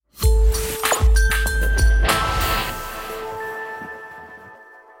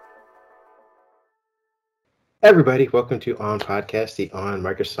Everybody, welcome to OnPodcast, the On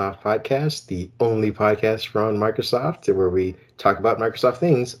Microsoft podcast, the only podcast from Microsoft where we talk about Microsoft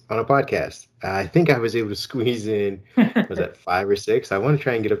things on a podcast. I think I was able to squeeze in, was that five or six? I want to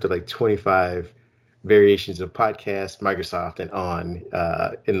try and get up to like 25 variations of podcast, Microsoft, and on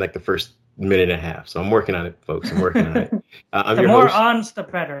in like the first minute and a half. So I'm working on it, folks. I'm working on it. I'm The your more host. ons, the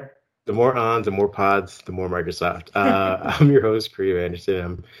better. The more ons, the more pods, the more Microsoft. I'm your host, Kareem Anderson.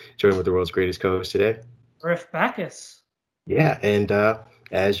 I'm joined with the world's greatest co-host today. Riff Bacchus. Yeah, and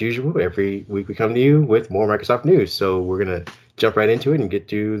as usual, every week we come to you with more Microsoft news. So we're gonna jump right into it and get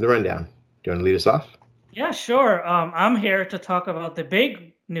to the rundown. Do you want to lead us off? Yeah, sure. I'm here to talk about the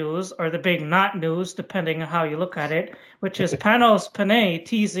big news or the big not news, depending on how you look at it, which is Panos Panay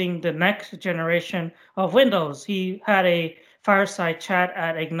teasing the next generation of Windows. He had a fireside chat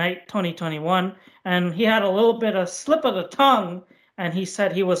at Ignite 2021, and he had a little bit of slip of the tongue, and he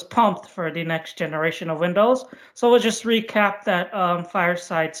said he was pumped for the next generation of Windows. So we'll just recap that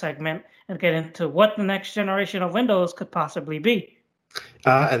fireside segment and get into what the next generation of Windows could possibly be.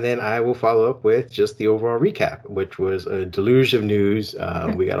 And then I will follow up with just the overall recap, which was a deluge of news.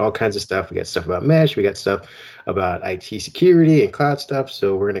 We got all kinds of stuff. We got stuff about mesh. We got stuff about IT security and cloud stuff.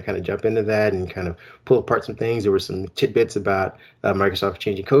 So we're going to kind of jump into that and kind of pull apart some things. There were some tidbits about Microsoft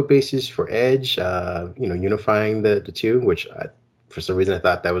changing code bases for Edge, unifying the two, which for some reason I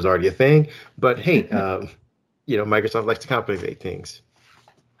thought that was already a thing. But hey, Microsoft likes to complicate things.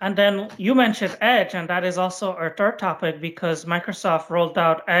 And then you mentioned Edge, and that is also our third topic because Microsoft rolled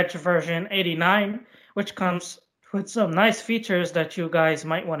out Edge version 89, which comes with some nice features that you guys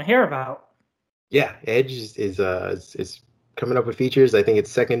might want to hear about. Yeah, Edge is coming up with features. I think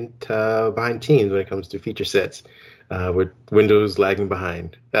it's second behind Teams when it comes to feature sets, with Windows lagging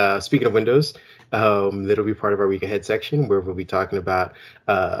behind. Speaking of Windows, that'll be part of our week ahead section where we'll be talking about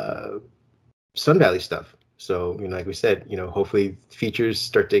Sun Valley stuff. So, like we said, hopefully features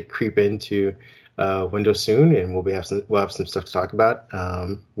start to creep into Windows soon, and we'll have some stuff to talk about.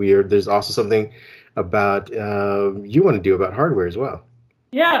 There's also something about you want to do about hardware as well.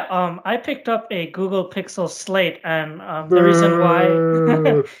 Yeah, I picked up a Google Pixel Slate, and the reason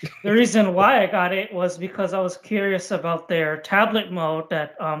why I got it was because I was curious about their tablet mode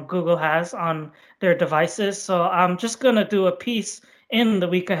that Google has on their devices. So I'm just gonna do a piece in the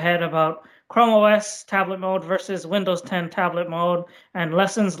week ahead about Chrome OS tablet mode versus Windows 10 tablet mode and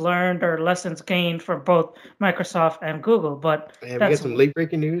lessons learned or lessons gained from both Microsoft and Google. But and we got some late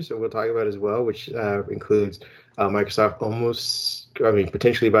breaking news that we'll talk about as well, which includes Microsoft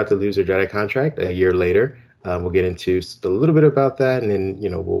potentially about to lose their Jedi contract a year later. We'll get into a little bit about that, and then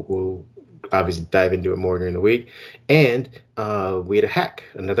we'll obviously dive into it more during the week. And we had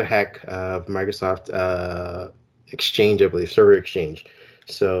another hack of Microsoft Exchange, I believe, server Exchange.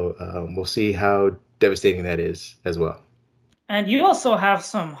 So we'll see how devastating that is as well. And you also have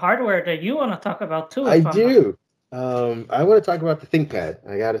some hardware that you want to talk about too. I do. I want to talk about the ThinkPad.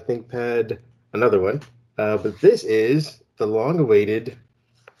 I got a ThinkPad, another one. But this is the long-awaited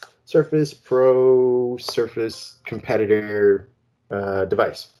Surface Pro Surface competitor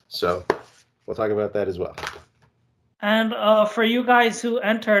device. So we'll talk about that as well. And for you guys who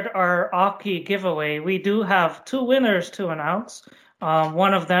entered our Aki giveaway, we do have two winners to announce.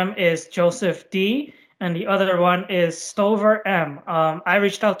 One of them is Joseph D, and the other one is Stover M. I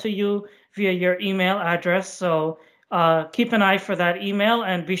reached out to you via your email address, so keep an eye for that email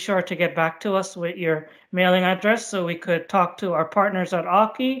and be sure to get back to us with your mailing address so we could talk to our partners at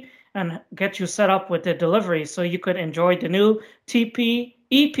Aki and get you set up with the delivery so you could enjoy the new TP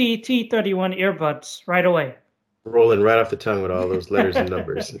EPT31 earbuds right away. Rolling right off the tongue with all those letters and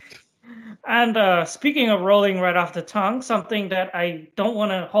numbers. And speaking of rolling right off the tongue, something that I don't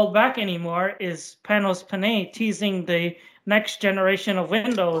want to hold back anymore is Panos Panay teasing the next generation of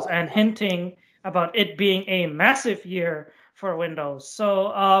Windows and hinting about it being a massive year for Windows.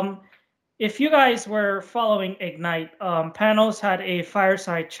 So if you guys were following Ignite, Panos had a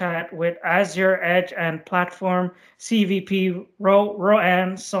fireside chat with Azure Edge and Platform CVP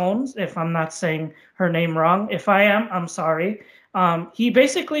Roanne Soames, if I'm not saying her name wrong. If I am, I'm sorry. He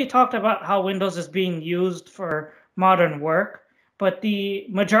basically talked about how Windows is being used for modern work, but the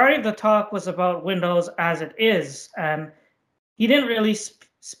majority of the talk was about Windows as it is, and he didn't really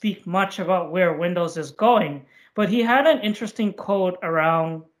speak much about where Windows is going, but he had an interesting quote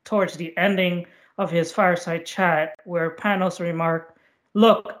around towards the ending of his fireside chat where Panos remarked,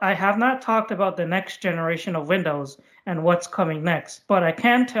 "Look, I have not talked about the next generation of Windows and what's coming next, but I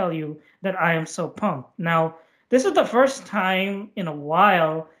can tell you that I am so pumped." Now, this is the first time in a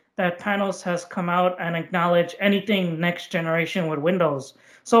while that Panos has come out and acknowledged anything next generation with Windows.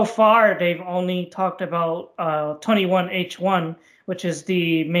 So far, they've only talked about 21H1, which is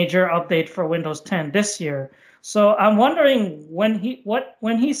the major update for Windows 10 this year. So I'm wondering when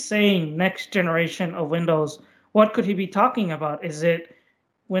he's saying next generation of Windows, what could he be talking about? Is it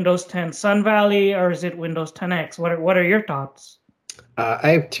Windows 10 Sun Valley or is it Windows 10X? What are your thoughts? I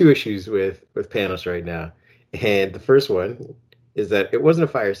have two issues with Panos right now, and the first one is that it wasn't a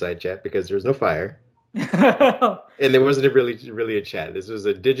fireside chat because there was no fire, and there wasn't really a chat. This was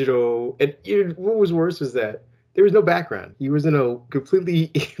a digital, and what was worse was that there was no background. He was in a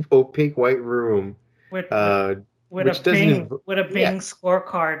completely opaque white room, with which a doesn't Bing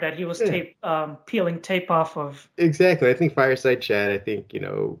scorecard that he was peeling tape off of. Exactly. I think fireside chat. I think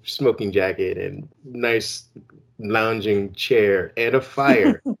smoking jacket and nice lounging chair and a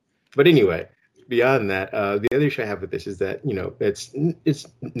fire. But anyway, beyond that, the other issue I have with this is that it's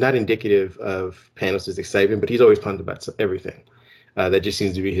not indicative of Panos' excitement, but he's always pumped about everything. That just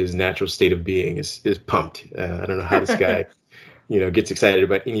seems to be his natural state of being is pumped. I don't know how this guy gets excited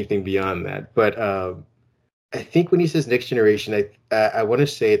about anything beyond that. But I think when he says next generation, I want to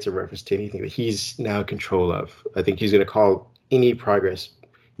say it's a reference to anything that he's now in control of. I think he's going to call any progress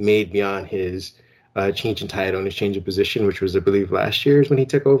made beyond his change in title and his change in position, which was, I believe, last year is when he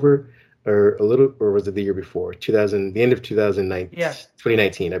took over, or was it the year before? The end of 2019, yeah.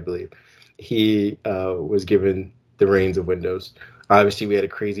 2019, I believe. He was given the reins of Windows. Obviously, we had a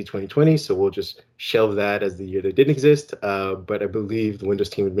crazy 2020, so we'll just shelve that as the year that didn't exist. But I believe the Windows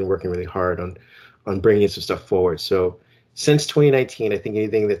team has been working really hard on bringing some stuff forward. So since 2019, I think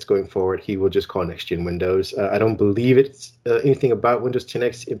anything that's going forward, he will just call next gen Windows. I don't believe it's anything about Windows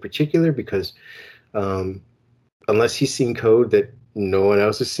 10X in particular because unless he's seen code that no one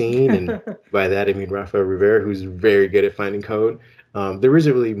else has seen, and by that I mean Rafael Rivera, who's very good at finding code, there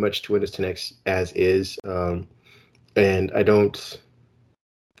isn't really much to Windows 10X as is, and I don't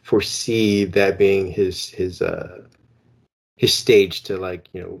foresee that being his stage to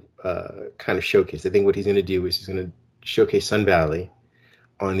kind of showcase. I think what he's going to do is he's going to showcase Sun Valley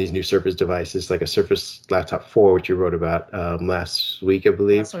on these new Surface devices, like a Surface Laptop 4, which you wrote about last week, I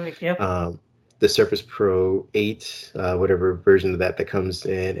believe. Last week, yeah. The Surface Pro 8, whatever version of that comes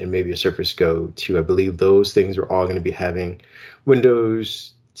in, and maybe a Surface Go 2. I believe those things are all going to be having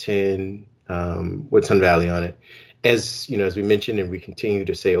Windows 10 with Sun Valley on it. As we mentioned, and we continue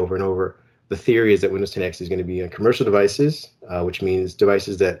to say over and over, the theory is that Windows 10X is going to be on commercial devices, which means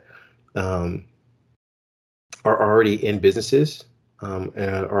devices that are already in businesses and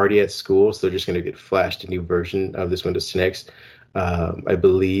are already at schools. So they're just going to get flashed a new version of this Windows 10X, I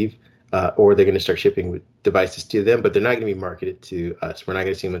believe, or they're going to start shipping with devices to them, but they're not going to be marketed to us. We're not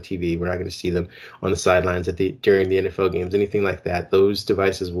going to see them on TV. We're not going to see them on the sidelines during the NFL games, anything like that. Those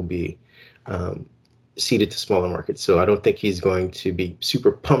devices will be seeded to smaller markets. So I don't think he's going to be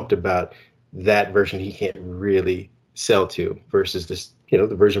super pumped about that version he can't really sell to versus this, the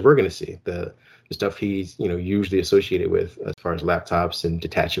version we're going to see, the stuff he's, usually associated with as far as laptops and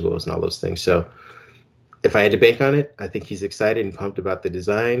detachables and all those things. So if I had to bank on it, I think he's excited and pumped about the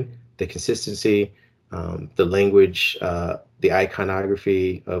design, the consistency, the language, the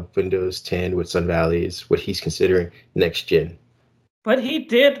iconography of Windows 10 with Sun Valley is what he's considering next gen. But he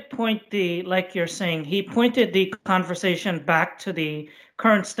did like you're saying, he pointed the conversation back to the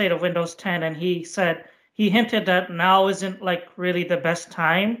current state of Windows 10, and he hinted that now isn't really the best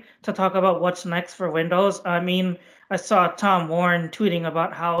time to talk about what's next for Windows. I mean, I saw Tom Warren tweeting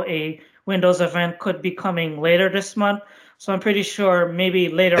about how a Windows event could be coming later this month. So I'm pretty sure maybe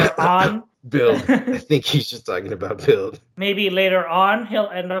later on. Build. I think he's just talking about build. Maybe later on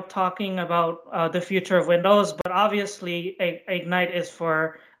he'll end up talking about the future of Windows. But obviously, Ignite is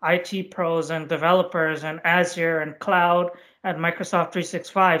for IT pros and developers and Azure and cloud and Microsoft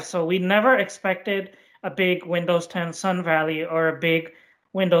 365. So we never expected a big Windows 10 Sun Valley or a big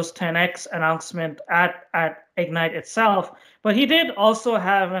Windows 10X announcement at Ignite itself. But he did also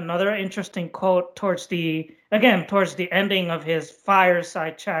have another interesting quote towards the ending of his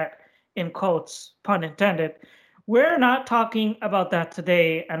fireside chat, in quotes, pun intended. We're not talking about that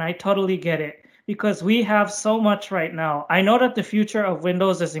today, and I totally get it, because we have so much right now. I know that the future of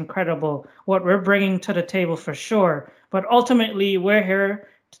Windows is incredible, what we're bringing to the table for sure, but ultimately we're here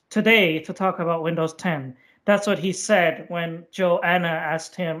today to talk about Windows 10. That's what he said when Joanna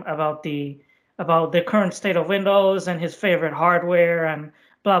asked him about the current state of Windows and his favorite hardware and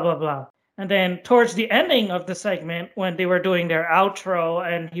blah, blah, blah. And then towards the ending of the segment, when they were doing their outro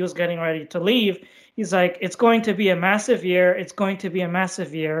and he was getting ready to leave, he's like, it's going to be a massive year. It's going to be a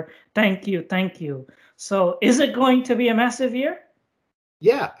massive year. Thank you. Thank you. So is it going to be a massive year?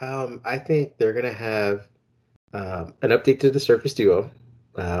 Yeah, I think they're gonna have an update to the Surface Duo,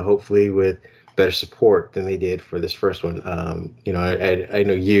 hopefully with better support than they did for this first one. I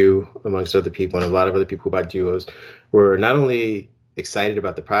know you, amongst other people, and a lot of other people who bought Duos, were not only excited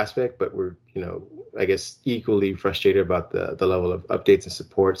about the prospect, but were, I guess, equally frustrated about the level of updates and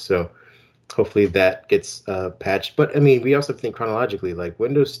support. So hopefully that gets patched. But I mean, we also have to think chronologically. Like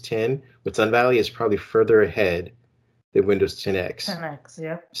Windows 10 with Sun Valley is probably further ahead than Windows 10X. 10X,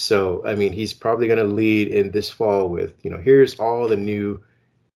 yeah. So, I mean, he's probably going to lead in this fall with, here's all the new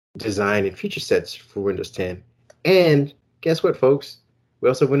design and feature sets for Windows 10. And guess what, folks? We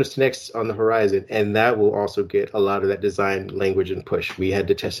also have Windows 10X on the horizon, and that will also get a lot of that design language and push. We had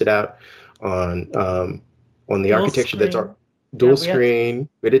to test it out on the Dual architecture that's screen. dual Yeah, screen.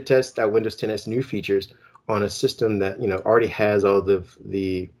 We did test out Windows 10S new features on a system that already has all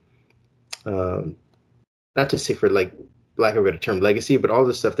the not to say for like lack of a better term legacy, but all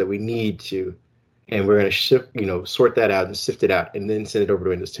the stuff that we need to, and we're going to sort that out and sift it out and then send it over to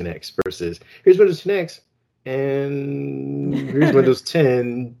Windows 10X versus here's Windows 10X and here's Windows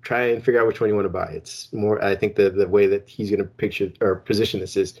 10. Try and figure out which one you want to buy. It's more, I think the way that he's going to picture or position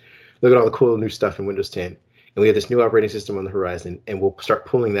this is look at all the cool new stuff in Windows 10. And we have this new operating system on the horizon, and we'll start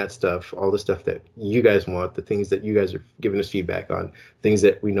pulling that stuff, all the stuff that you guys want, the things that you guys are giving us feedback on, things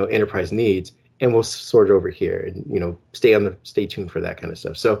that we know enterprise needs, and we'll sort it over here and stay tuned for that kind of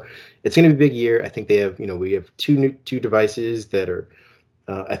stuff. So it's going to be a big year. I think they have we have two devices that are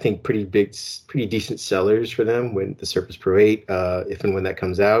I think pretty decent sellers for them when the Surface Pro 8 if and when that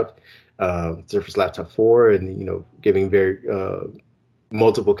comes out, Surface Laptop 4, and giving very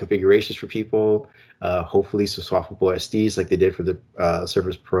multiple configurations for people, hopefully some swappable SDs like they did for the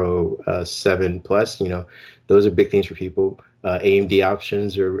Surface Pro 7 Plus. Those are big things for people. AMD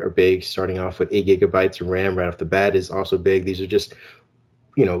options are big. Starting off with 8 gigabytes of RAM right off the bat is also big. These are just,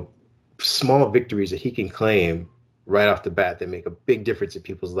 small victories that he can claim right off the bat that make a big difference in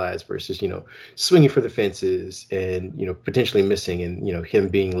people's lives versus, swinging for the fences and, potentially missing and, him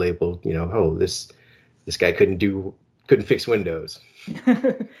being labeled, oh, this guy couldn't fix Windows.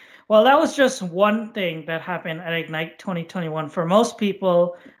 Well, that was just one thing that happened at Ignite 2021. For most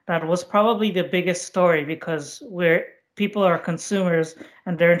people, that was probably the biggest story because people are consumers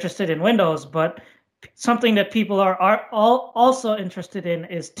and they're interested in Windows. But something that people are also interested in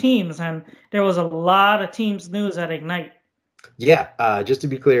is Teams, and there was a lot of Teams news at Ignite. Yeah, just to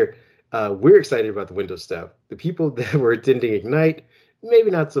be clear, we're excited about the Windows stuff. The people that were attending Ignite,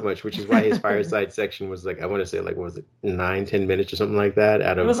 maybe not so much, which is why his fireside section was like, I want to say like, what was it, 9-10 minutes or something like that?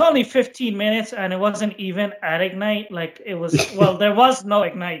 It was only 15 minutes and it wasn't even at Ignite. Like it was, well, there was no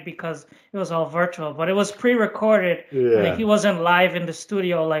Ignite because it was all virtual, but it was pre-recorded. Yeah. Like he wasn't live in the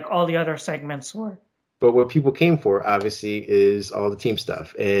studio like all the other segments were. But what people came for, obviously, is all the team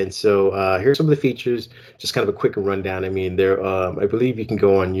stuff. And so here's some of the features, just kind of a quick rundown. I mean, I believe you can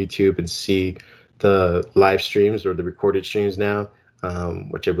go on YouTube and see the live streams or the recorded streams now,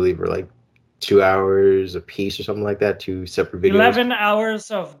 which I believe are like 2 hours a piece or something like that, 2 separate videos. 11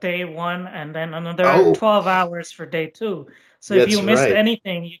 hours of day one and then another 12 hours for day two. So if you missed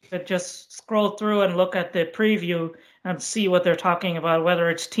anything, you could just scroll through and look at the preview and see what they're talking about, whether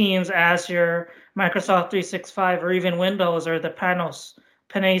it's Teams, Azure, Microsoft 365, or even Windows, or the Panos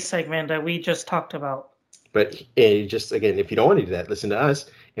Panay segment that we just talked about. But just, again, if you don't want to do that, listen to us,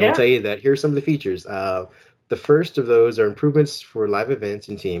 and we'll tell you that here are some of the features. The first of those are improvements for live events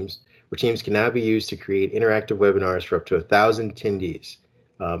in Teams, where Teams can now be used to create interactive webinars for up to 1,000 attendees.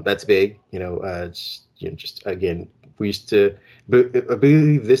 That's big. Just, again, we used to, I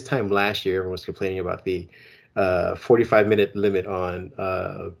believe this time last year, everyone was complaining about the 45-minute limit on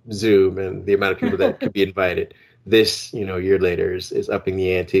Zoom and the amount of people that could be invited. This, year later is upping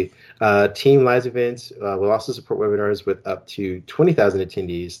the ante. Team Live events will also support webinars with up to 20,000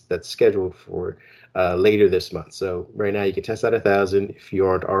 attendees that's scheduled for later this month. So right now you can test out 1,000 if you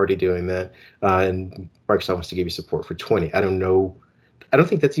aren't already doing that. And Microsoft wants to give you support for 20. I don't know. I don't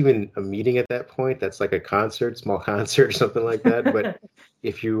think that's even a meeting at that point. That's like a concert, small concert or something like that. But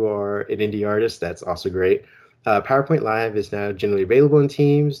if you are an indie artist, that's also great. PowerPoint Live is now generally available in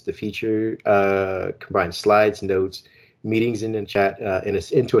Teams. The feature combines slides, notes, meetings, and chat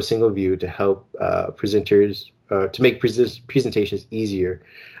into a single view to help presenters to make presentations easier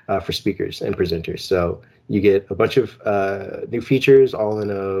for speakers and presenters. So you get a bunch of new features all in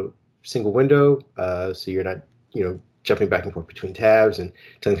a single window, so you're not jumping back and forth between tabs and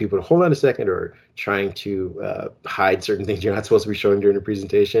telling people to hold on a second or trying to hide certain things you're not supposed to be showing during a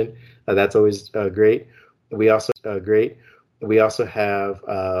presentation. That's always great. We also We also have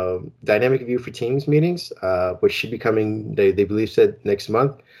dynamic view for Teams meetings, which should be coming. They believe said next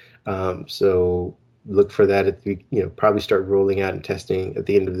month. So look for that at the probably start rolling out and testing at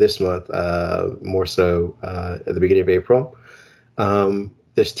the end of this month. More so at the beginning of April.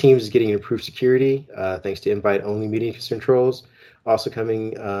 This Teams is getting improved security thanks to invite-only meeting controls. Also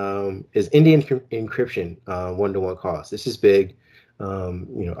coming is Indian encryption one-to-one calls. This is big.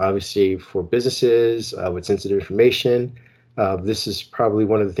 Obviously for businesses with sensitive information. This is probably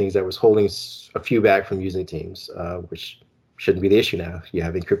one of the things that was holding a few back from using Teams, which shouldn't be the issue now. You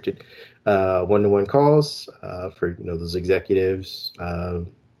have encrypted one-to-one calls for those executives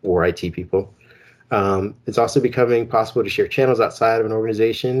or IT people. It's also becoming possible to share channels outside of an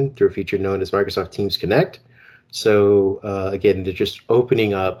organization through a feature known as Microsoft Teams Connect. So again, they're just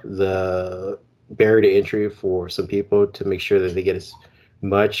opening up the barrier to entry for some people to make sure that they get as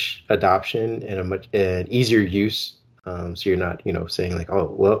much adoption and an easier use. So you're not, saying like,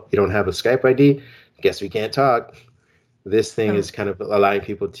 oh, well, you don't have a Skype ID, guess we can't talk. This thing is kind of allowing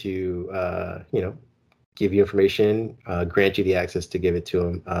people to, give you information, grant you the access to give it to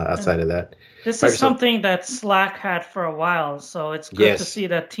them outside of that. This is something that Slack had for a while, so it's good to see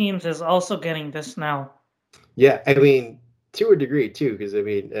that Teams is also getting this now. Yeah, I mean, to a degree too, because I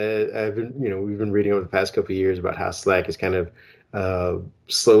mean, we've been reading over the past couple of years about how Slack has kind of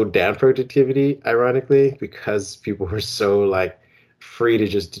slowed down productivity, ironically, because people were so like free to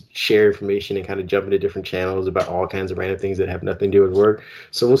just share information and kind of jump into different channels about all kinds of random things that have nothing to do with work.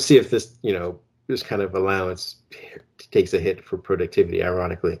 So we'll see if this, this kind of allowance takes a hit for productivity,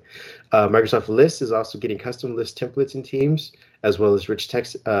 ironically. Microsoft Lists is also getting custom list templates in Teams, as well as rich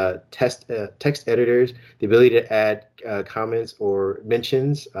text editors, the ability to add comments or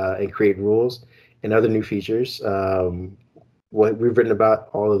mentions and create rules, and other new features. What we've written about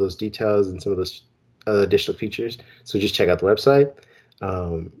all of those details and some of those additional features. So just check out the website.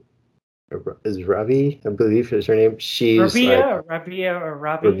 Is Ravi, I believe is her name. She's Rabia.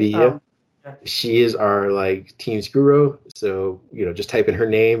 She is our like Teams guru. So, just type in her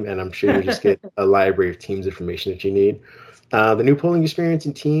name and I'm sure you'll just get a library of Teams information that you need. The new polling experience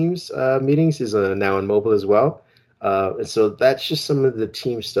in Teams meetings is now on mobile as well. And so that's just some of the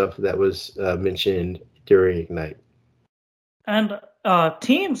Teams stuff that was mentioned during Ignite. And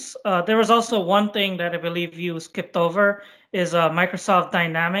Teams, there was also one thing that I believe you skipped over is Microsoft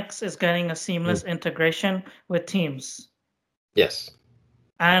Dynamics is getting a seamless integration with Teams. Yes.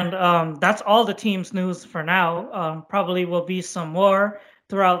 And that's all the Teams news for now. Probably will be some more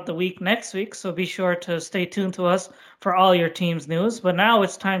throughout the week next week, so be sure to stay tuned to us for all your Teams news. But now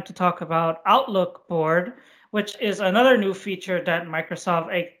it's time to talk about Outlook Board, which is another new feature that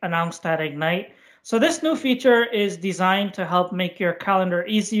Microsoft announced at Ignite. So this new feature is designed to help make your calendar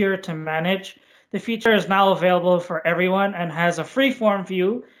easier to manage. The feature is now available for everyone and has a free-form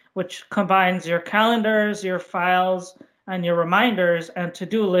view, which combines your calendars, your files, and your reminders and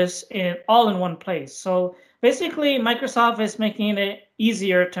to-do lists all in one place. So basically, Microsoft is making it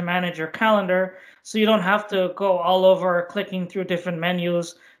easier to manage your calendar so you don't have to go all over clicking through different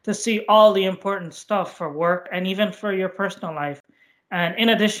menus to see all the important stuff for work and even for your personal life. And in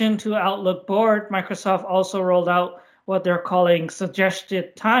addition to Outlook Board, Microsoft also rolled out what they're calling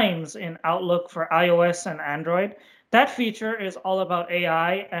suggested times in Outlook for iOS and Android. That feature is all about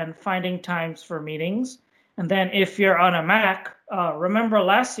AI and finding times for meetings. And then if you're on a Mac, remember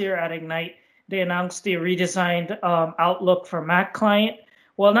last year at Ignite, they announced the redesigned Outlook for Mac client.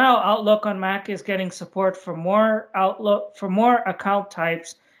 Well, now Outlook on Mac is getting support for more account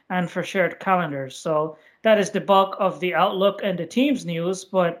types and for shared calendars. So that is the bulk of the Outlook and the Teams news.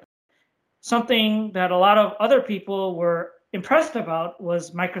 But something that a lot of other people were impressed about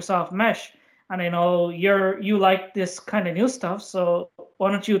was Microsoft Mesh. And I know you like this kind of new stuff, so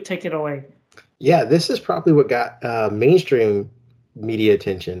why don't you take it away? Yeah, this is probably what got mainstream media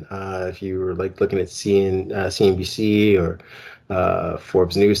attention. If you were like looking at CNBC or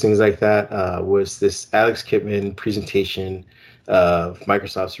Forbes News, things like that, was this Alex Kipman presentation of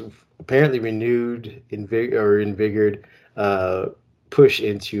Microsoft's apparently renewed, invigorated push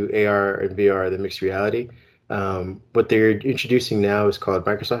into AR and VR, the mixed reality. What they're introducing now is called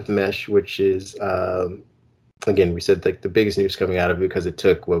Microsoft Mesh, which is, again, we said like the biggest news coming out of it because it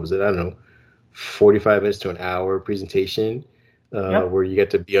took, 45 minutes to an hour presentation where you get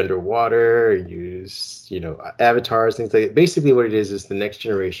to be underwater and use, avatars, things like that. Basically what it is the next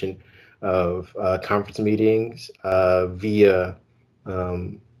generation of conference meetings via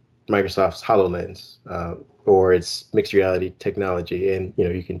Microsoft's HoloLens or its mixed reality technology. And,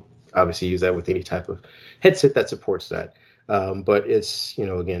 you can obviously use that with any type of headset that supports that. But it's,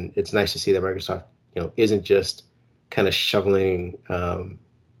 again, it's nice to see that Microsoft, isn't just kind of shoveling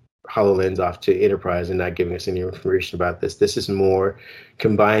HoloLens off to enterprise and not giving us any information about this. This is more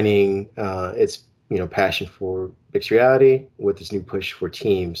combining its passion for mixed reality with this new push for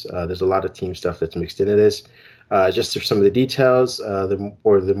teams. There's a lot of team stuff that's mixed into this. Just some of the details,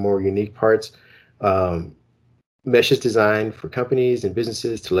 the more unique parts. Mesh is designed for companies and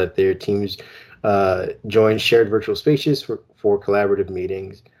businesses to let their teams join shared virtual spaces for collaborative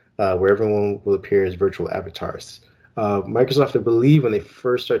meetings, where everyone will appear as virtual avatars. Microsoft, I believe, when they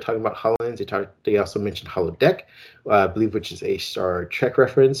first started talking about HoloLens, they also mentioned holodeck, I believe, which is a Star Trek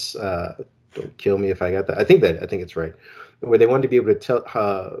reference. Don't kill me if I got that. I think it's right. Where they wanted to be able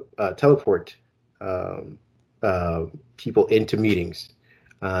to teleport people into meetings.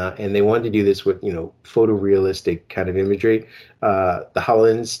 And they wanted to do this with, photorealistic kind of imagery. The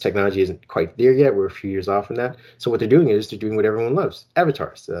HoloLens technology isn't quite there yet. We're a few years off from that. So what they're doing is they're doing what everyone loves: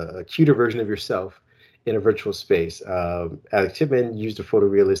 avatars, a cuter version of yourself in a virtual space. Alex Tibman used a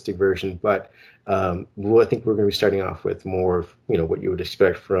photorealistic version, but I think we're going to be starting off with more of, what you would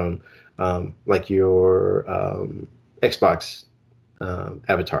expect from like your Xbox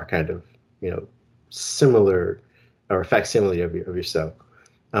avatar, kind of, similar or facsimile of yourself.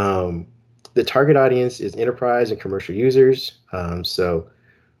 The target audience is enterprise and commercial users. So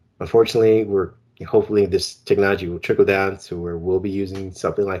unfortunately, hopefully this technology will trickle down to where we'll be using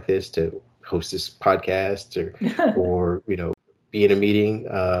something like this to host this podcast or be in a meeting.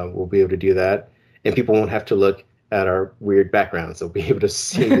 We'll be able to do that, and people won't have to look at our weird backgrounds. They'll be able to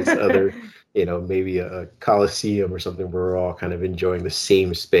see this other, maybe a coliseum or something where we're all kind of enjoying the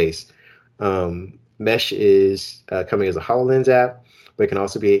same space. Mesh is coming as a HoloLens app, but it can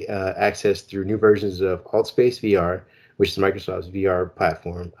also be accessed through new versions of AltSpace VR, which is Microsoft's VR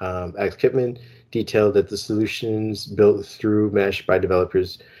platform. Alex Kipman detailed that the solutions built through Mesh by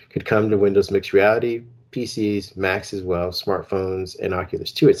developers could come to Windows Mixed Reality, PCs, Macs as well, smartphones, and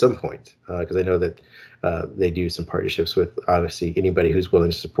Oculus 2 at some point, because I know that they do some partnerships with, obviously, anybody who's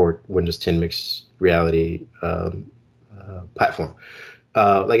willing to support Windows 10 Mixed Reality platform.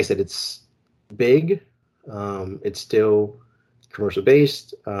 Like I said, it's big. It's still commercial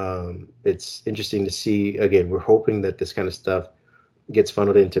based. It's interesting to see. Again, we're hoping that this kind of stuff gets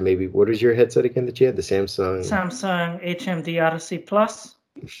funneled into maybe, what is your headset again that you had? The Samsung HMD Odyssey Plus.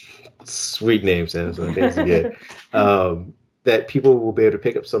 Sweet name, Samsung. Thanks again. That people will be able to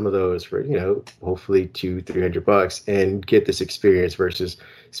pick up some of those for, hopefully $200-$300 and get this experience versus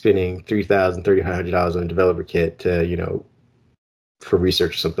spending $3,000-$3,500 on a developer kit to, for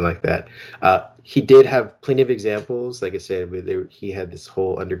research or something like that. He did have plenty of examples. Like I said, he had this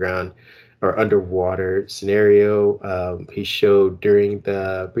whole underground or underwater scenario. He showed during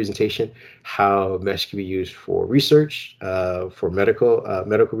the presentation how Mesh can be used for research, for medical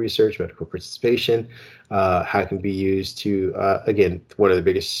research, medical participation, how it can be used to, again, one of the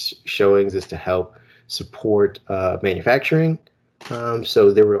biggest showings is to help support manufacturing.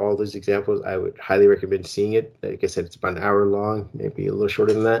 So there were all those examples. I would highly recommend seeing it. Like I said, it's about an hour long, maybe a little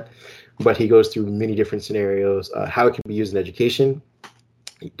shorter than that. But he goes through many different scenarios, how it can be used in education.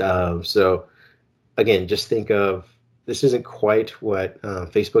 So again, just think of, this isn't quite what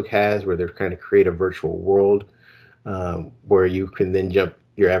Facebook has, where they're kind of create a virtual world where you can then jump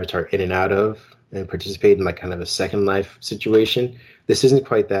your avatar in and out of and participate in like kind of a Second Life situation. This isn't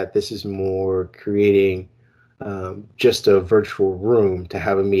quite that. This is more creating just a virtual room to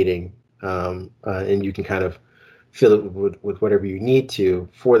have a meeting, and you can kind of fill it with whatever you need to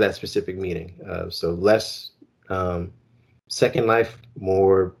for that specific meeting. So less Second Life,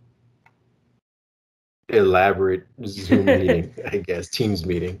 more elaborate Zoom meeting, I guess, Teams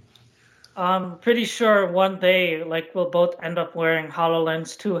meeting. I'm pretty sure one day, we'll both end up wearing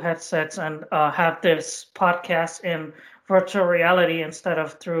HoloLens 2 headsets and have this podcast in virtual reality instead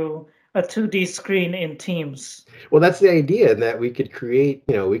of through a 2D screen in Teams. Well, that's the idea, that we could create,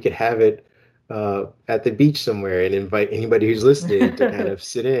 we could have it at the beach somewhere and invite anybody who's listening to kind of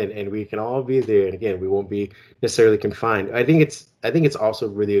sit in, and we can all be there. And again, we won't be necessarily confined. I think it's also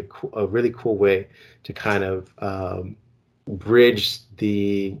really a really cool way to kind of bridge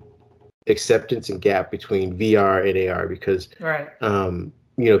the acceptance and gap between VR and AR, because right.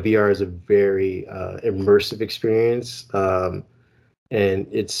 VR is a very immersive experience, and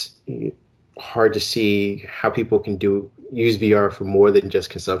it's hard to see how people can use VR for more than just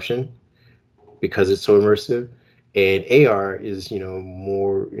consumption, because it's so immersive. And AR is,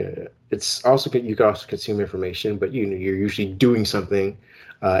 more, it's also, you can also consume information, but you're usually doing something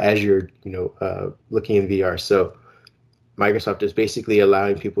as you're, looking in VR. So Microsoft is basically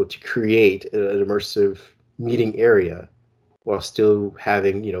allowing people to create an immersive meeting area while still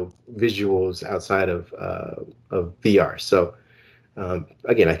having, visuals outside of VR. So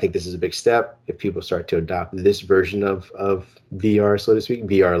again, I think this is a big step. If people start to adopt this version of VR, so to speak,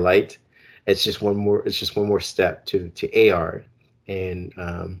 VR Lite, it's just one more. It's just one more step to AR. And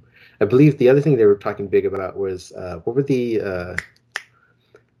I believe the other thing they were talking big about was what were the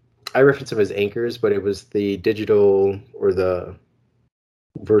I referenced them as anchors, but it was the digital or the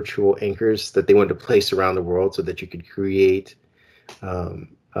virtual anchors that they wanted to place around the world so that you could create AR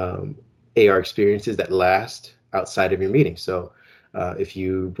experiences that last outside of your meeting. So if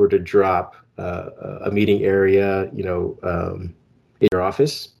you were to drop a meeting area, in your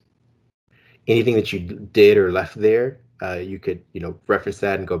office, anything that you did or left there, you could, reference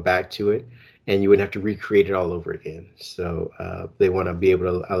that and go back to it, and you wouldn't have to recreate it all over again. So they want to be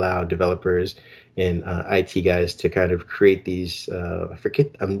able to allow developers and IT guys to kind of create these. I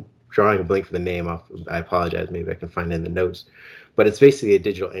forget. I'm drawing a blank for the name off. I apologize. Maybe I can find it in the notes. But it's basically a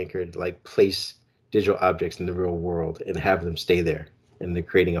digital anchor to like place digital objects in the real world and have them stay there. And they're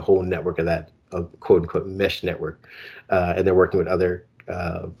creating a whole network of that, a quote unquote mesh network. And they're working with other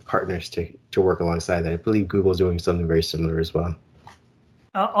partners to work alongside that. I believe Google's doing something very similar as well.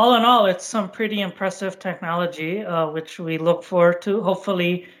 All in all, it's some pretty impressive technology, which we look forward to.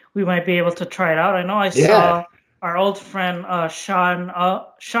 Hopefully, we might be able to try it out. I know I saw our old friend Sean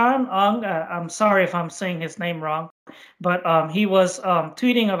Ong. I'm sorry if I'm saying his name wrong, but he was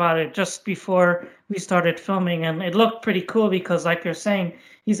tweeting about it just before we started filming, and it looked pretty cool because, like you're saying,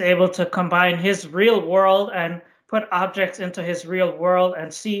 he's able to combine his real world and put objects into his real world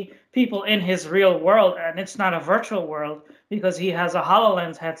and see people in his real world, and it's not a virtual world because he has a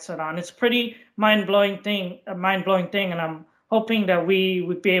HoloLens headset on. It's pretty mind-blowing thing, and I'm hoping that we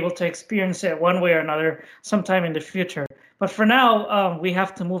would be able to experience it one way or another sometime in the future. But for now, we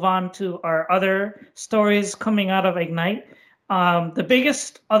have to move on to our other stories coming out of Ignite. The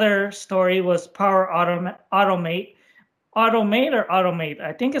biggest other story was Power Automate. Automate?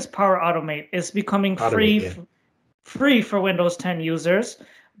 I think it's Power Automate. Is becoming free for Windows 10 users.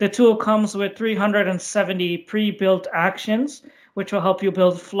 The tool comes with 370 pre-built actions, which will help you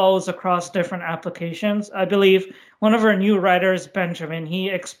build flows across different applications. I believe one of our new writers, Benjamin, he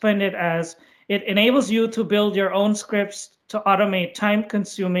explained it as it enables you to build your own scripts to automate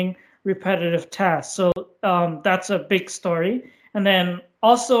time-consuming repetitive tasks. So that's a big story. And then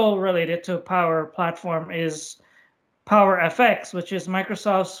also related to Power Platform is Power FX, which is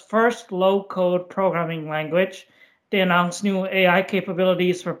Microsoft's first low-code programming language. They announced new AI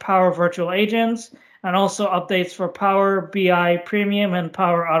capabilities for Power Virtual Agents and also updates for Power BI Premium and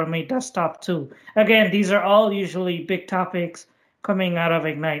Power Automate Desktop 2. Again, these are all usually big topics coming out of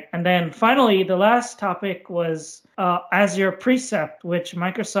Ignite. And then finally, the last topic was Azure Precept, which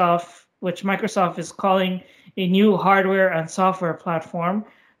Microsoft is calling a new hardware and software platform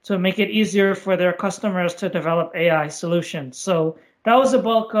to make it easier for their customers to develop AI solutions. So that was the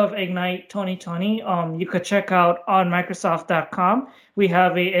bulk of Ignite 2020. You could check out on Microsoft.com. We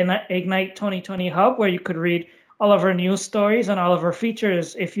have a Ignite 2020 hub where you could read all of our news stories and all of our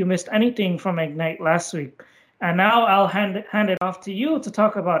features if you missed anything from Ignite last week. And now I'll hand it off to you to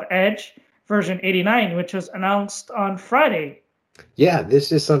talk about Edge version 89, which was announced on Friday. Yeah,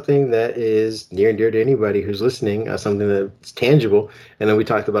 this is something that is near and dear to anybody who's listening, something that's tangible. And then we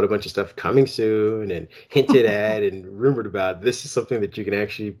talked about a bunch of stuff coming soon and hinted at and rumored about. This is something that you can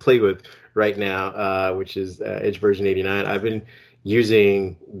actually play with right now, which is Edge version 89. I've been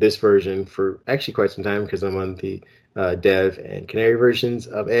using this version for actually quite some time because I'm on the dev and canary versions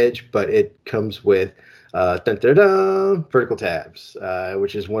of Edge, but it comes with vertical tabs,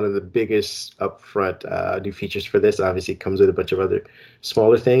 which is one of the biggest upfront new features for this. Obviously, it comes with a bunch of other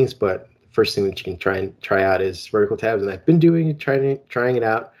smaller things, but first thing that you can try out is vertical tabs. And I've been trying it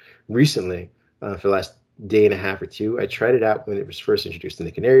out recently for the last day and a half or two. I tried it out when it was first introduced in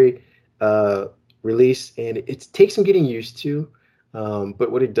the Canary release, and it takes some getting used to.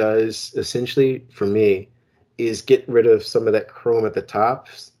 But what it does essentially for me is get rid of some of that Chrome at the top.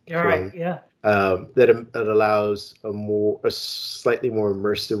 You're right, yeah. That allows a slightly more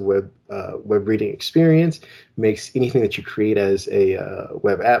immersive web reading experience. Makes anything that you create as a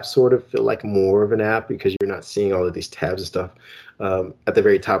web app sort of feel like more of an app because you're not seeing all of these tabs and stuff at the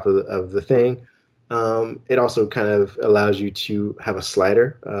very top of the thing. It also kind of allows you to have a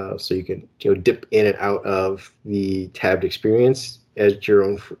slider, so you can dip in and out of the tabbed experience at your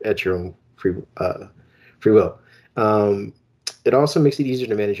own free will. It also makes it easier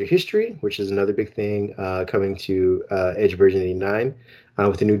to manage your history, which is another big thing coming to Edge version 89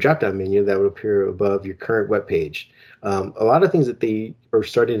 with a new drop-down menu that will appear above your current web page. A lot of things that they are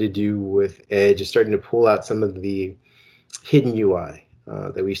starting to do with Edge is starting to pull out some of the hidden UI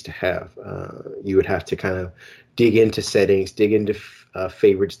that we used to have. You would have to kind of dig into settings, dig into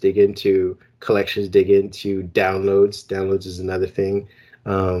favorites, dig into collections, dig into downloads. Downloads is another thing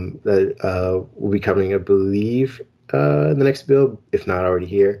that will be coming, I believe, in the next build, if not already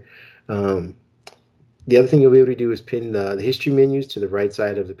here. The other thing you'll be able to do is pin the history menus to the right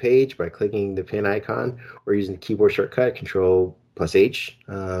side of the page by clicking the pin icon or using the keyboard shortcut Control+H.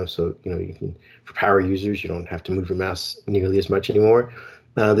 So you can, for power users, you don't have to move your mouse nearly as much anymore.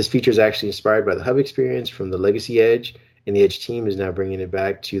 This feature is actually inspired by the hub experience from the legacy Edge, and the Edge team is now bringing it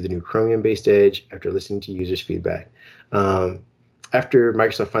back to the new Chromium-based Edge after listening to users' feedback. After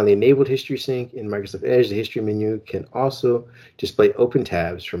Microsoft finally enabled History Sync in Microsoft Edge, the history menu can also display open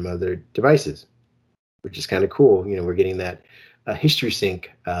tabs from other devices, which is kind of cool. We're getting that history sync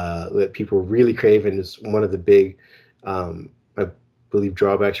that people really crave, and is one of the big, I believe,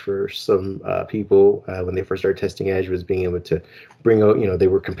 drawbacks for some people when they first started testing Edge was being able to bring out, they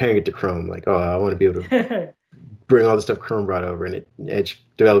were comparing it to Chrome, like, oh, I want to be able to bring all the stuff Chrome brought over, and Edge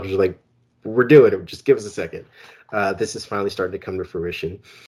developers are like, we're doing it, just give us a second. This is finally starting to come to fruition.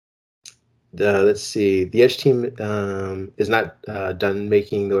 Let's see. The Edge team is not done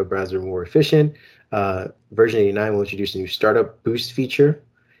making the web browser more efficient. Version 89 will introduce a new startup boost feature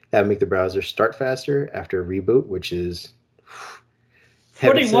that will make the browser start faster after a reboot, which is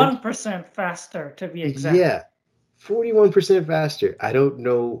 41% faster, to be exact. Yeah, 41% faster. I don't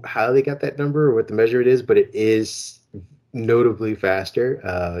know how they got that number or what the measure it is, but it is notably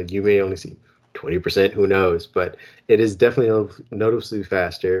faster. You may only see 20%, who knows, but it is definitely noticeably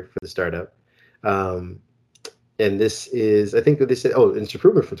faster for the startup. And this is, I think that they said, it's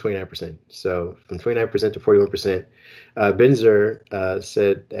improvement from 29%. So from 29% to 41%. Binzer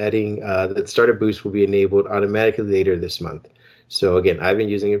said adding that startup boost will be enabled automatically later this month. So again, I've been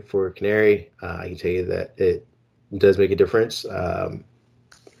using it for Canary. I can tell you that it does make a difference,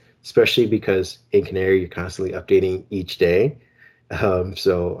 especially because in Canary, you're constantly updating each day. I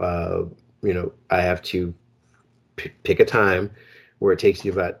have to pick a time where it takes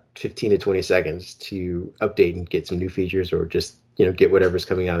you about 15 to 20 seconds to update and get some new features, or just get whatever's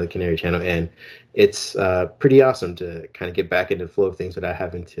coming out of the Canary channel. And it's pretty awesome to kind of get back into the flow of things without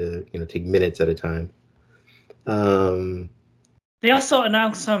having to take minutes at a time. They also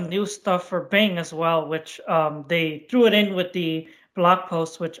announced some new stuff for Bing as well, which they threw it in with the blog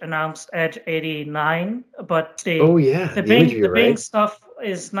post which announced Edge 89, but the Bing stuff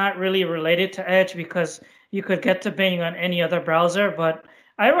is not really related to Edge because you could get to Bing on any other browser. But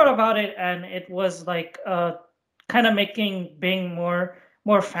I wrote about it, and it was like kind of making Bing more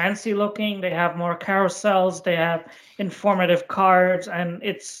fancy looking. They have more carousels, they have informative cards, and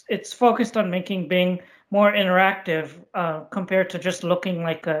it's focused on making Bing more interactive compared to just looking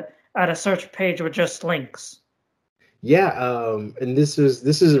like at a search page with just links. Yeah, and this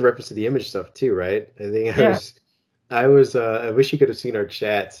is a reference to the image stuff too, right? I think I wish you could have seen our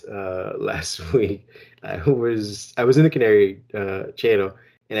chats last week. I was in the Canary channel,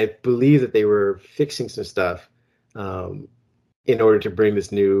 and I believe that they were fixing some stuff in order to bring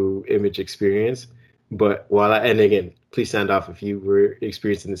this new image experience. But and again, please sound off if you were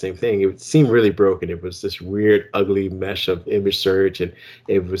experiencing the same thing. It seemed really broken. It was this weird, ugly mesh of image search, and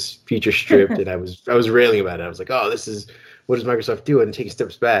it was feature stripped. And I was railing about it. I was like, "Oh, what does Microsoft do?" And taking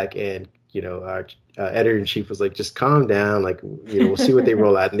steps back, and our editor in chief was like, "Just calm down. Like, we'll see what they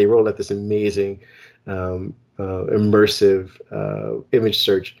roll out." And they rolled out this amazing, immersive image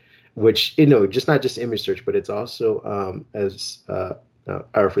search, which just not just image search, but it's also as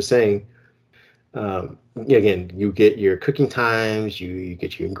Arif was saying. Again, you get your cooking times, you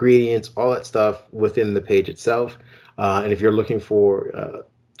get your ingredients, all that stuff within the page itself. And if you're looking for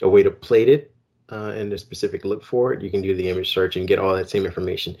a way to plate it and a specific look for it, you can do the image search and get all that same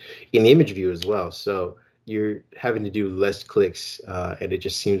information in the image view as well. So you're having to do less clicks, and it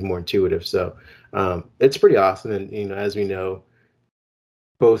just seems more intuitive. So it's pretty awesome. And as we know,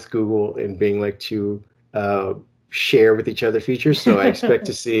 both Google and Bing like to share with each other features. So I expect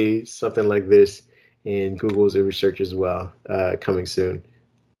to see something like this in Google's image search as well, coming soon.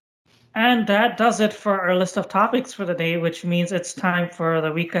 And that does it for our list of topics for the day, which means it's time for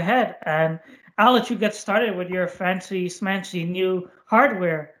the week ahead. And I'll let you get started with your fancy smancy new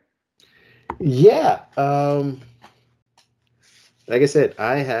hardware. Yeah. Like I said,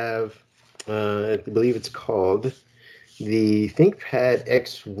 I have, I believe it's called the ThinkPad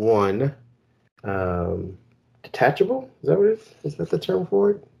X1 detachable. Is that what it is? Is that the term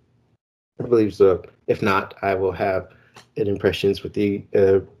for it? I believe so. If not, I will have an impressions with the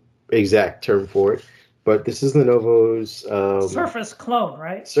exact term for it. But this is Lenovo's Surface clone,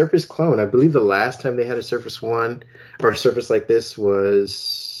 right? Surface clone. I believe the last time they had a Surface One or a Surface like this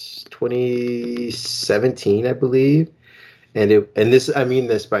was 2017, I believe. And this, I mean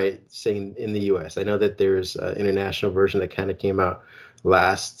this by saying in the U.S. I know that there's an international version that kind of came out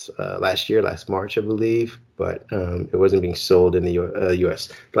last year, last March, I believe, but it wasn't being sold in the U.S.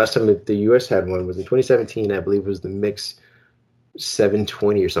 The last time the U.S. had one was in 2017. I believe it was the Mix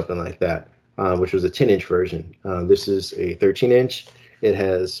 720 or something like that, which was a 10-inch version. This is a 13-inch. It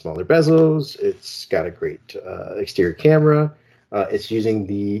has smaller bezels. It's got a great exterior camera. It's using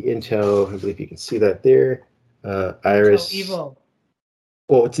the Intel, I believe you can see that there. Iris Evo.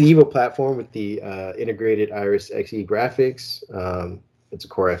 Well, it's the Evo platform with the integrated Iris Xe graphics. It's a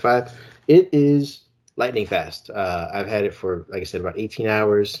Core i5. It is lightning fast. I've had it for, like I said, about 18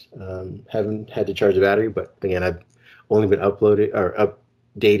 hours. Haven't had to charge the battery, but again, I've only been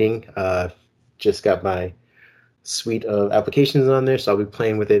updating. Just got my suite of applications on there, so I'll be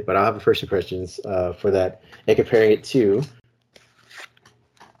playing with it. But I'll have a first impressions for that and comparing it to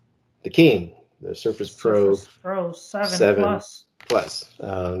the King. The Surface Pro 7 Plus.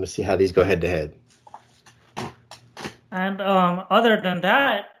 Let's see how these go head to head. And other than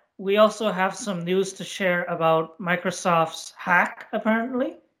that, we also have some news to share about Microsoft's hack,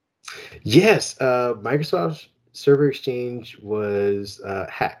 apparently. Yes, Microsoft's Server Exchange was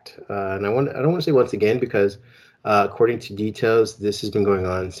hacked. And I don't want to say once again because according to details, this has been going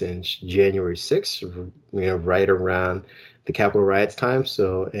on since January 6th, right around the Capitol riots time.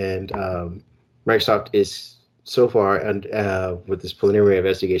 So, and Microsoft is so far and with this preliminary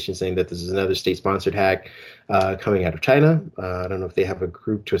investigation saying that this is another state-sponsored hack coming out of China. I don't know if they have a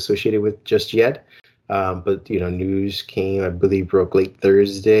group to associate it with just yet, but news came, I believe, broke late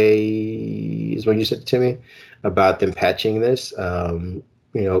Thursday is when you sent it to me about them patching this.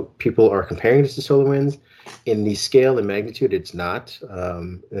 People are comparing this to SolarWinds. In the scale and magnitude, it's not,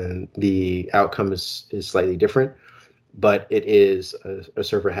 and the outcome is slightly different. But it is a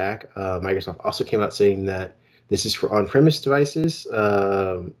server hack. Microsoft also came out saying that this is for on-premise devices,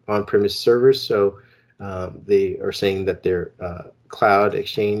 on-premise servers. So they are saying that their cloud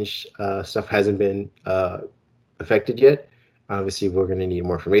exchange stuff hasn't been affected yet. Obviously, we're going to need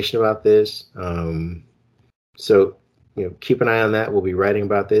more information about this. So keep an eye on that. We'll be writing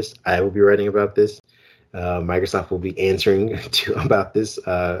about this. I will be writing about this. Microsoft will be answering about this,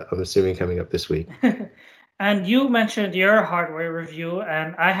 I'm assuming, coming up this week. And you mentioned your hardware review,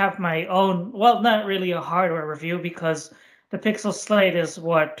 and I have my own, well, not really a hardware review because the Pixel Slate is,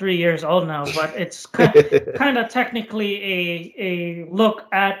 3 years old now, but it's kind of technically a look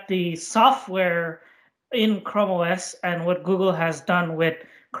at the software in Chrome OS and what Google has done with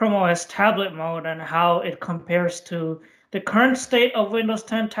Chrome OS tablet mode and how it compares to the current state of Windows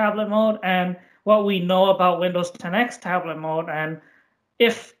 10 tablet mode and what we know about Windows 10X tablet mode, and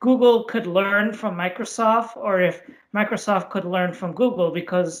if Google could learn from Microsoft or if Microsoft could learn from Google,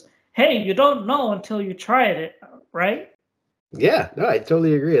 because, hey, you don't know until you tried it, right? Yeah, no, I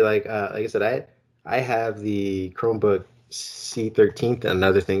totally agree. Like I said, I have the Chromebook C13,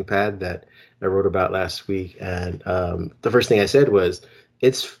 another ThinkPad that I wrote about last week. And the first thing I said was,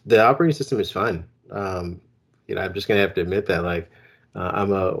 the operating system is fun. I'm just going to have to admit that. Like,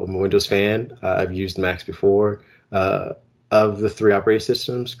 I'm a Windows fan. I've used Macs before. Of the three operating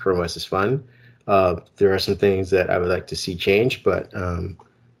systems, Chrome OS is fun. There are some things that I would like to see change, but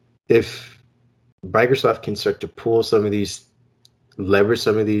if Microsoft can start to leverage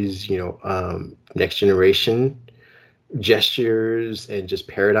some of these, next generation gestures and just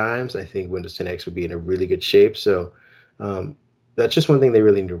paradigms, I think Windows 10X would be in a really good shape. So that's just one thing they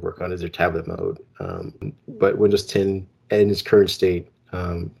really need to work on is their tablet mode. But Windows 10 in its current state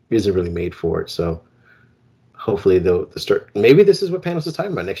isn't really made for it. So hopefully they'll start. Maybe this is what Panos is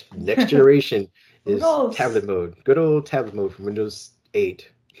talking about. Next generation is tablet mode. Good old tablet mode from Windows 8.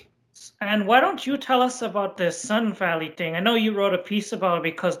 And why don't you tell us about this Sun Valley thing? I know you wrote a piece about it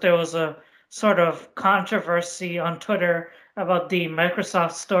because there was a sort of controversy on Twitter about the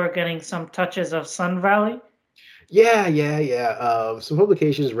Microsoft Store getting some touches of Sun Valley. Yeah. Some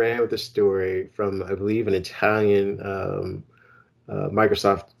publications ran with the story from, I believe, an Italian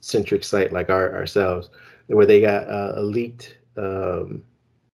Microsoft-centric site like ourselves, where they got a leaked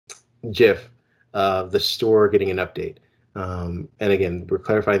GIF of the store getting an update. And again, we're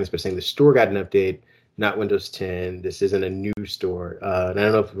clarifying this by saying the store got an update, not Windows 10. This isn't a new store. And I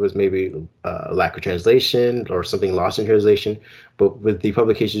don't know if it was maybe a lack of translation or something lost in translation, but with the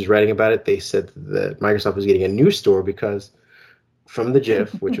publications writing about it, they said that Microsoft was getting a new store because from the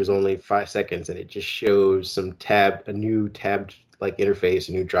GIF, which was only 5 seconds, and it just shows a new tabbed like interface,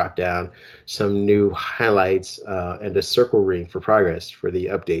 a new drop down, some new highlights, and a circle ring for progress for the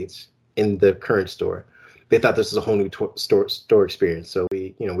updates in the current store. They thought this was a whole new store experience. So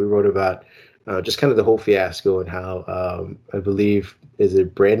we wrote about just kind of the whole fiasco and how I believe, is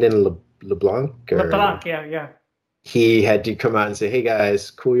it Brandon LeBlanc? LeBlanc, yeah. He had to come out and say, "Hey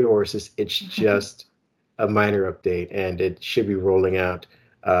guys, cool your horses. It's just a minor update, and it should be rolling out,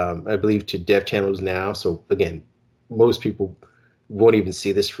 I believe, to dev channels now." So again, most people won't even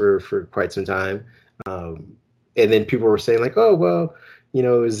see this for quite some time. And then people were saying like, "Oh well,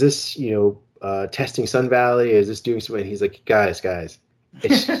 is this testing Sun Valley? Is this doing something?" And he's like, "Guys,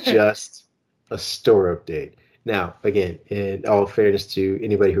 it's just a store update." Now, again, in all fairness to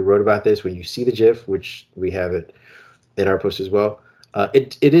anybody who wrote about this, when you see the GIF, which we have it in our post as well,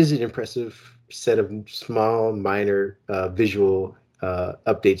 it is an impressive set of small, minor visual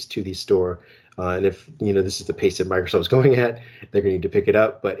updates to the store. And if this is the pace that Microsoft's going at, they're going to need to pick it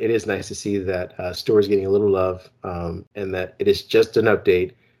up. But it is nice to see that store is getting a little love, and that it is just an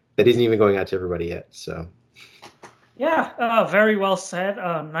update that isn't even going out to everybody yet. So. Yeah, very well said.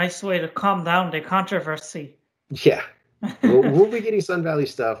 Nice way to calm down the controversy. Yeah, we'll be getting Sun Valley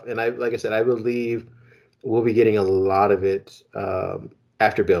stuff, and like I said, I believe we'll be getting a lot of it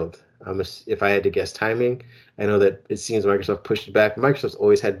after build. If I had to guess timing, I know that it seems Microsoft pushed it back. Microsoft's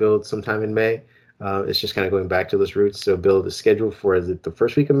always had build sometime in May. It's just kind of going back to those roots. So build is scheduled for, is it the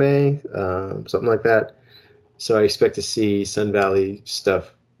first week of May, something like that. So I expect to see Sun Valley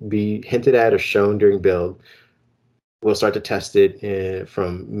stuff be hinted at or shown during build. We'll start to test it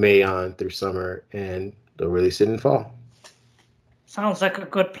from May on through summer, and they'll release it in fall. Sounds like a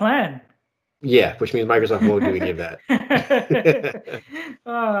good plan. Yeah, which means Microsoft won't do any of that.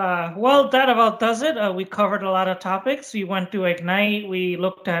 Well, that about does it. We covered a lot of topics. We went to Ignite. We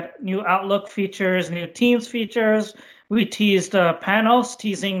looked at new Outlook features, new Teams features. We teased Panos,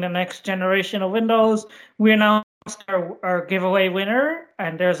 teasing the next generation of Windows. We announced our giveaway winner,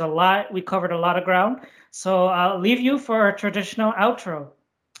 and there's a lot. We covered a lot of ground. So I'll leave you for a traditional outro.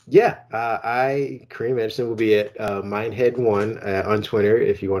 Yeah, Kareem Anderson, will be at Mindhead1 on Twitter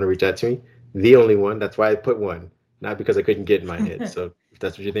if you want to reach out to me. The only one. That's why I put one, not because I couldn't get Mindhead. So if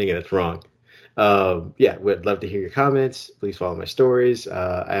that's what you're thinking, that's wrong. Yeah, we'd love to hear your comments. Please follow my stories.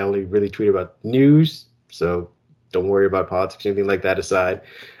 I only really tweet about news, so don't worry about politics or anything like that aside.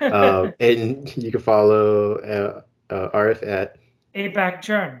 And you can follow Arif at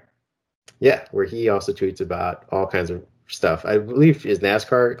ABackJourn. Yeah, where he also tweets about all kinds of stuff. I believe, is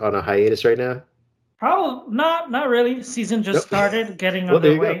NASCAR on a hiatus right now? Probably not really. Season just started getting well,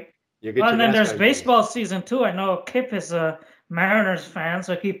 underway. And then there's baseball season too. I know Kip is a Mariners fan,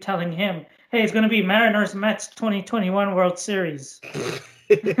 so I keep telling him, "Hey, it's going to be Mariners Mets 2021 World Series."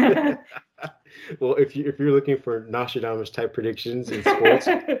 Well, if you're looking for Nostradamus type predictions in sports,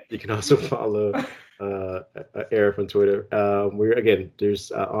 you can also follow Arif on Twitter.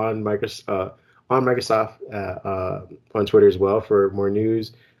 There's on Microsoft on Twitter as well for more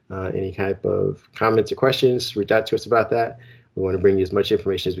news. Any type of comments or questions, reach out to us about that. We want to bring you as much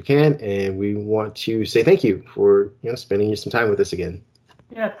information as we can, and we want to say thank you for spending some time with us again.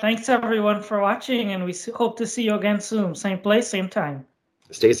 Yeah, thanks everyone for watching, and we hope to see you again soon. Same place, same time.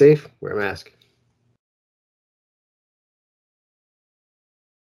 Stay safe. Wear a mask.